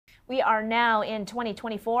We are now in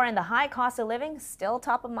 2024 and the high cost of living still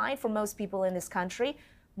top of mind for most people in this country.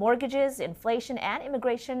 Mortgages, inflation, and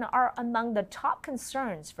immigration are among the top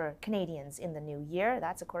concerns for Canadians in the new year.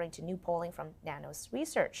 That's according to new polling from Nanos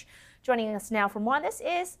Research. Joining us now for more on this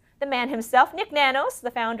is the man himself, Nik Nanos, the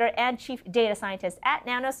founder and chief data scientist at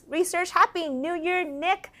Nanos Research. Happy New Year,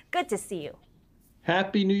 Nik. Good to see you.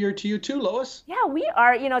 Happy New Year to you too, Lois. Yeah, we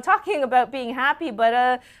are, talking about being happy,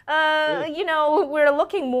 but, we're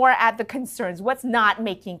looking more at the concerns. What's not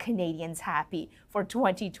making Canadians happy for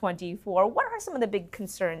 2024? What are some of the big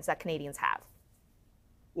concerns that Canadians have?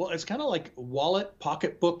 Well, it's kind of like wallet,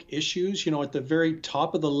 pocketbook issues, at the very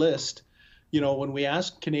top of the list. When we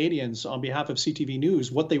asked Canadians on behalf of CTV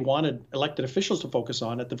News what they wanted elected officials to focus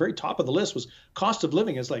on, at the very top of the list was cost of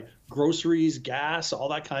living. It's like groceries, gas, all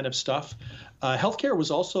that kind of stuff. Healthcare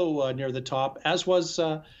was also near the top, as was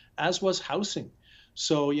housing.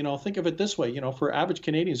 So, think of it this way, for average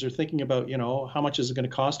Canadians, they're thinking about, how much is it going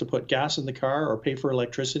to cost to put gas in the car or pay for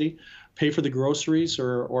electricity, pay for the groceries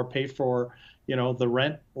or pay for, the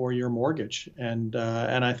rent or your mortgage. And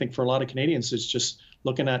I think for a lot of Canadians, it's just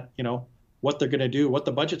looking at, what they're going to do, what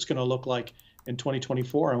the budget's going to look like in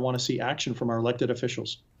 2024, and want to see action from our elected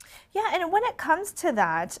officials. Yeah, and when it comes to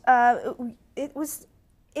that, it was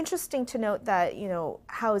interesting to note that,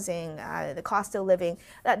 housing, the cost of living,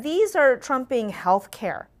 that these are trumping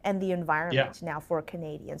healthcare and the environment now for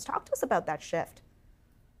Canadians. Talk to us about that shift.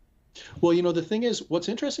 Well, the thing is, what's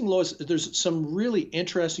interesting, Lois, there's some really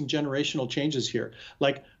interesting generational changes here.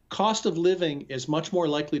 Like, cost of living is much more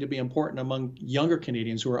likely to be important among younger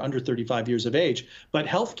Canadians who are under 35 years of age, but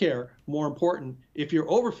healthcare more important if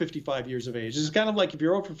you're over 55 years of age. It's kind of like if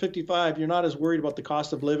you're over 55, you're not as worried about the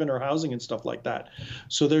cost of living or housing and stuff like that.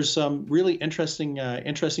 So there's some really interesting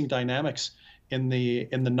dynamics in the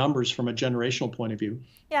numbers from a generational point of view.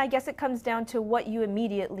 Yeah, I guess it comes down to what you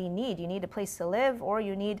immediately need. You need a place to live, or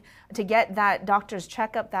you need to get that doctor's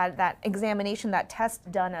checkup, that examination, that test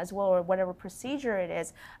done as well, or whatever procedure it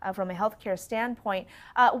is from a healthcare standpoint.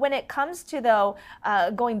 When it comes to, though,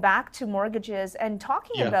 going back to mortgages and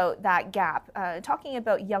talking about that gap, talking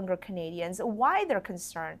about younger Canadians, why their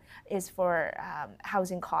concern is for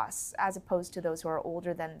housing costs as opposed to those who are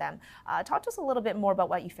older than them. Talk to us a little bit more about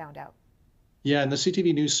what you found out. Yeah, in the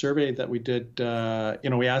CTV News survey that we did,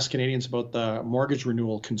 we asked Canadians about the mortgage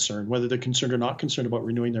renewal concern, whether they're concerned or not concerned about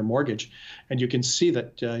renewing their mortgage. And you can see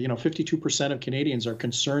that, 52% of Canadians are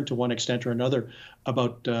concerned to one extent or another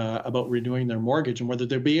about renewing their mortgage and whether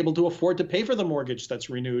they'll be able to afford to pay for the mortgage that's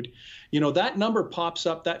renewed. That number pops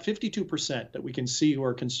up, that 52% that we can see who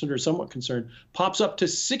are concerned or somewhat concerned, pops up to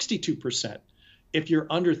 62%. If you're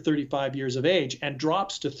under 35 years of age, and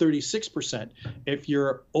drops to 36% if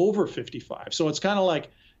you're over 55. So it's kind of like,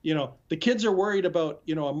 the kids are worried about,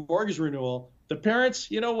 a mortgage renewal. The parents,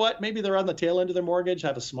 maybe they're on the tail end of their mortgage,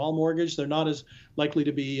 have a small mortgage. They're not as likely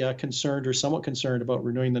to be concerned or somewhat concerned about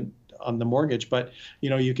renewing on the mortgage. But,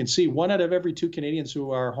 you can see 1 out of every 2 Canadians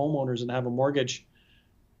who are homeowners and have a mortgage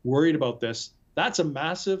worried about this. That's a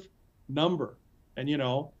massive number. And,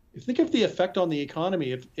 think of the effect on the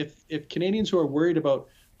economy. If Canadians who are worried about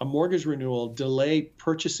a mortgage renewal delay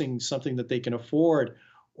purchasing something that they can afford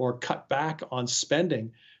or cut back on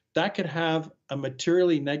spending, that could have a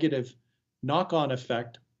materially negative knock-on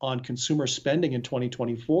effect on consumer spending in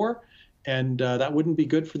 2024, and that wouldn't be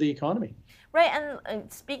good for the economy. Right,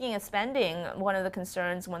 and speaking of spending, one of the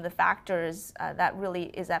concerns, one of the factors that really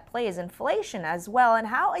is at play is inflation as well. And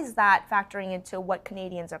how is that factoring into what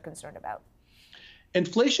Canadians are concerned about?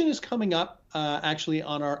 Inflation is coming up actually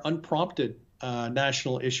on our unprompted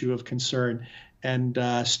national issue of concern, and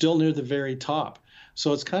still near the very top.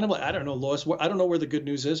 So it's kind of like, I don't know, Lois, I don't know where the good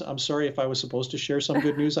news is. I'm sorry if I was supposed to share some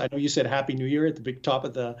good news. I know you said Happy New Year at the big top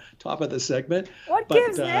of the segment. What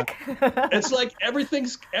gives, Nik? It's like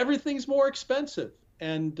everything's more expensive,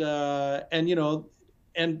 and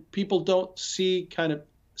people don't see kind of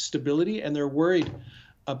stability, and they're worried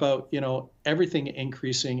about everything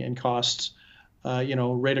increasing in costs.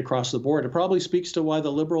 Right across the board. It probably speaks to why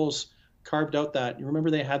the Liberals carved out that. You remember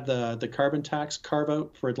they had the carbon tax carve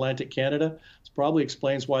out for Atlantic Canada? It probably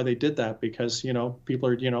explains why they did that, because, people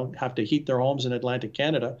are, have to heat their homes in Atlantic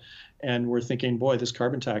Canada. And we're thinking, boy, this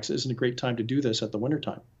carbon tax isn't a great time to do this at the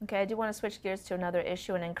wintertime. Okay, I do want to switch gears to another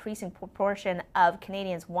issue. An increasing proportion of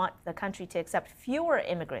Canadians want the country to accept fewer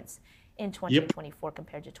immigrants in 2024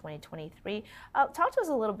 compared to 2023. Talk to us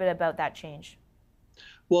a little bit about that change.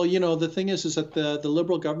 Well, the thing is that the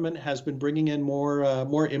Liberal government has been bringing in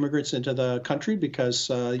more immigrants into the country because,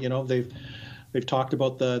 they've they've talked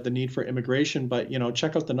about the need for immigration, but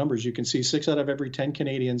check out the numbers. You can see 6 out of every 10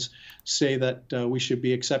 Canadians say that we should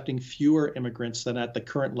be accepting fewer immigrants than at the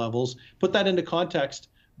current levels. Put that into context.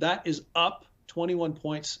 That is up 21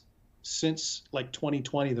 points since like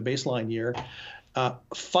 2020, the baseline year.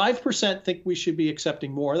 5% think we should be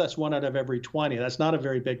accepting more. That's 1 out of every 20. That's not a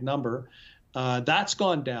very big number. That's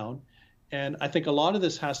gone down. And I think a lot of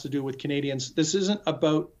this has to do with Canadians. This isn't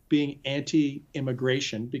about being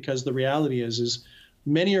anti-immigration, because the reality is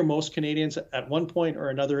many or most Canadians at one point or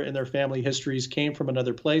another in their family histories came from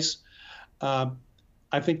another place.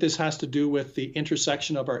 I think this has to do with the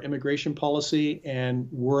intersection of our immigration policy and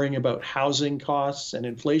worrying about housing costs and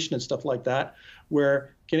inflation and stuff like that,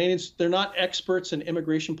 where Canadians, they're not experts in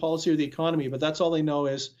immigration policy or the economy, but that's all they know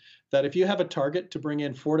is that if you have a target to bring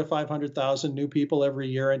in 400,000 to 500,000 new people every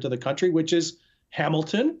year into the country, which is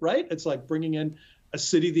Hamilton, right? It's like bringing in a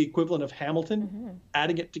city the equivalent of Hamilton,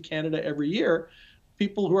 adding it to Canada every year.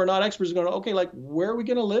 People who are not experts are going, okay, like, where are we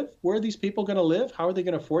going to live? Where are these people going to live? How are they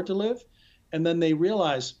going to afford to live? And then they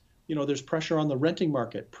realize, there's pressure on the renting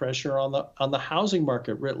market, pressure on the housing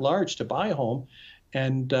market writ large to buy a home,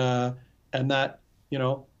 and that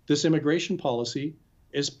this immigration policy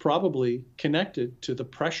is probably connected to the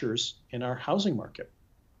pressures in our housing market.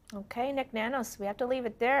 Okay, Nik Nanos, we have to leave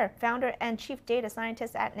it there. Founder and Chief Data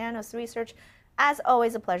Scientist at Nanos Research. As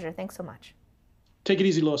always, a pleasure. Thanks so much. Take it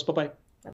easy, Lois. Bye-bye.